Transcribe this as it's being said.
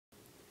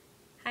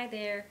Hi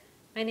there,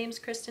 my name's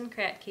Kristen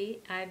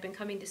Kratke. I've been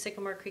coming to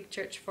Sycamore Creek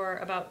Church for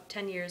about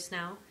 10 years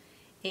now,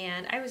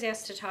 and I was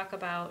asked to talk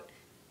about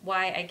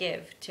why I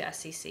give to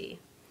SCC.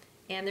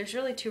 And there's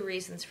really two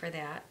reasons for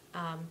that.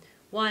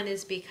 One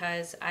is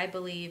because I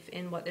believe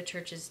in what the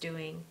church is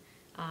doing,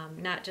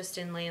 not just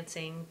in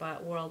Lansing,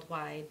 but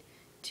worldwide,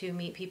 to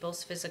meet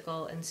people's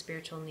physical and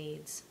spiritual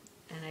needs.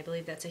 And I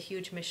believe that's a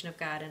huge mission of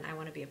God, and I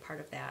want to be a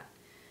part of that.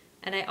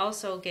 And I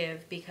also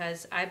give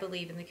because I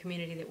believe in the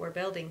community that we're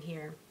building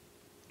here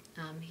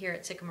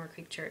at Sycamore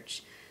Creek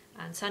Church.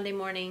 On Sunday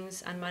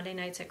mornings, on Monday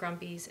nights at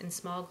Grumpy's, in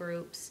small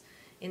groups,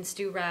 in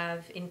Stu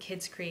Rev, in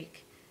Kids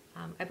Creek.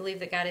 I believe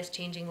that God is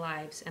changing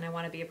lives, and I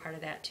want to be a part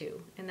of that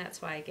too. And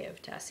that's why I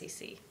give to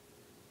SCC.